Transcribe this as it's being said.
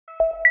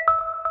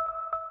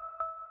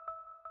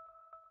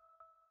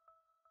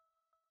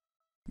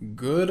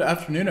Good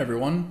afternoon,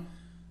 everyone.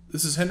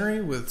 This is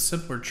Henry with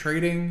Simpler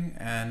Trading,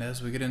 and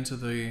as we get into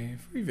the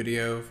free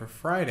video for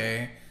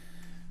Friday,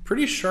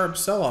 pretty sharp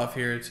sell-off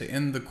here to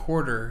end the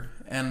quarter,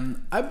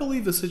 and I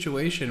believe a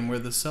situation where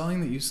the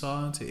selling that you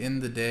saw to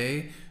end the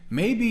day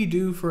may be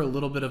due for a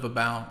little bit of a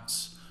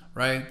bounce,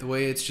 right? The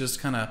way it's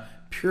just kind of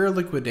pure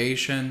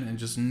liquidation and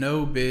just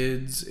no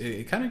bids,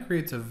 it kind of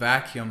creates a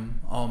vacuum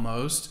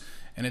almost,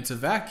 and it's a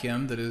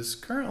vacuum that is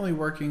currently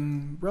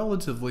working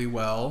relatively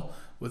well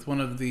with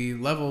one of the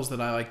levels that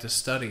I like to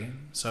study.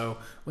 So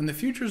when the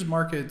futures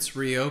markets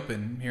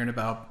reopen here in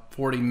about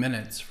 40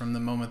 minutes from the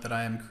moment that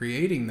I am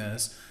creating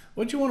this,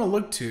 what you want to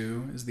look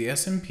to is the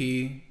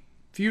S&P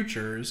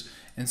futures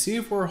and see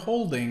if we're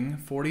holding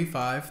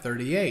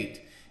 45.38.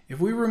 If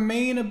we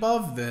remain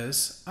above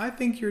this, I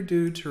think you're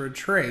due to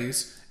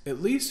retrace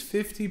at least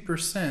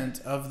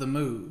 50% of the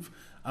move.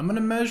 I'm going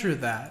to measure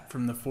that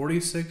from the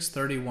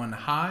 46.31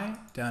 high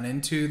down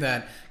into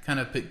that kind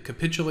of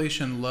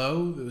capitulation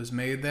low that was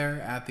made there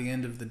at the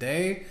end of the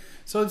day.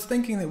 So it's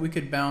thinking that we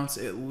could bounce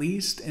at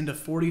least into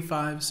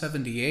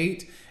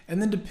 45.78,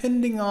 and then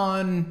depending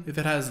on if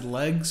it has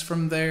legs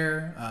from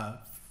there,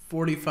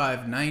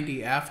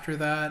 45.90 after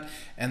that,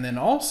 and then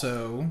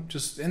also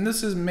just, and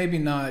this is maybe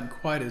not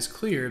quite as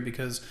clear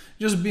because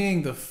just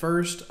being the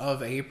 1st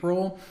of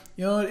April,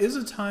 you know, it is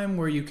a time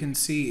where you can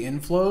see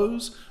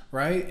inflows,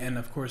 right? And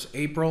of course,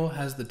 April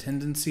has the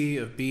tendency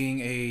of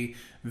being a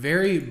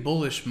very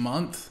bullish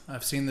month.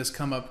 I've seen this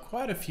come up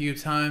quite a few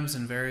times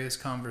in various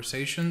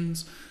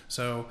conversations.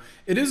 So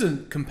it is a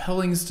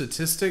compelling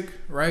statistic,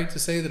 right, to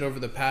say that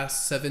over the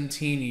past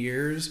 17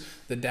 years,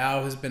 the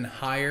Dow has been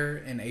higher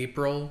in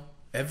April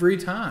every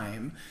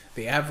time.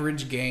 The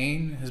average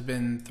gain has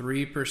been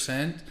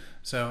 3%.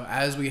 So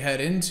as we head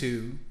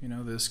into, you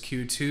know, this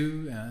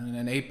Q2 and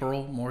in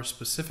April more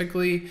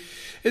specifically,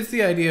 it's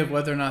the idea of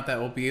whether or not that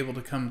will be able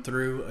to come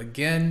through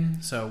again.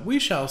 So we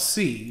shall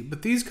see.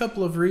 But these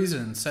couple of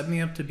reasons set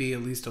me up to be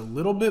at least a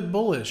little bit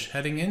bullish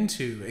heading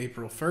into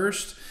April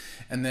 1st.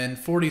 And then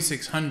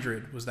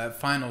 4,600 was that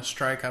final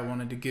strike I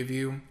wanted to give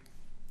you,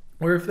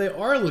 where if they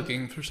are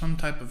looking for some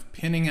type of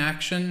pinning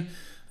action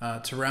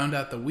to round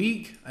out the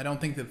week, I don't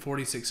think that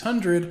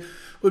 4,600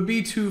 would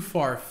be too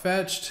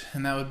far-fetched,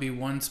 and that would be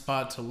one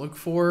spot to look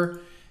for.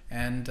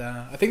 And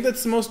I think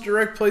that's the most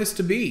direct place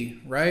to be,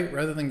 right?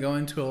 Rather than go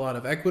into a lot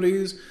of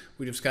equities,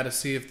 we just got to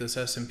see if this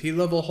S&P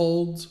level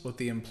holds, what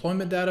the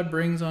employment data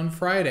brings on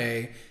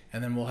Friday,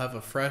 and then we'll have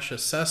a fresh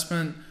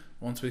assessment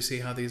once we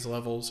see how these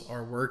levels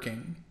are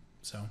working.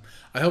 So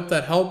I hope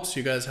that helps.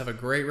 You guys have a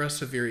great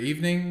rest of your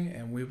evening,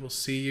 and we will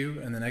see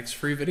you in the next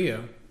free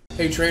video.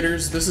 Hey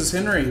traders, this is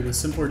Henry with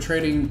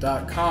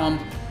simplertrading.com.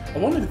 I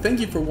wanted to thank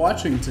you for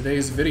watching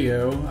today's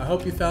video. I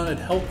hope you found it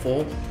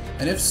helpful,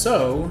 and if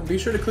so, be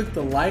sure to click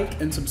the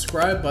like and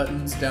subscribe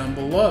buttons down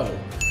below.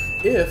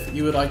 If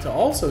you would like to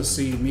also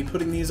see me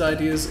putting these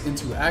ideas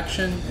into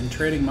action and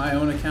trading my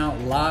own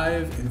account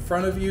live in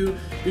front of you,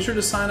 be sure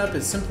to sign up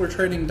at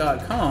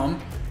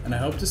simplertrading.com, and I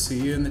hope to see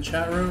you in the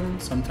chat room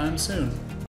sometime soon.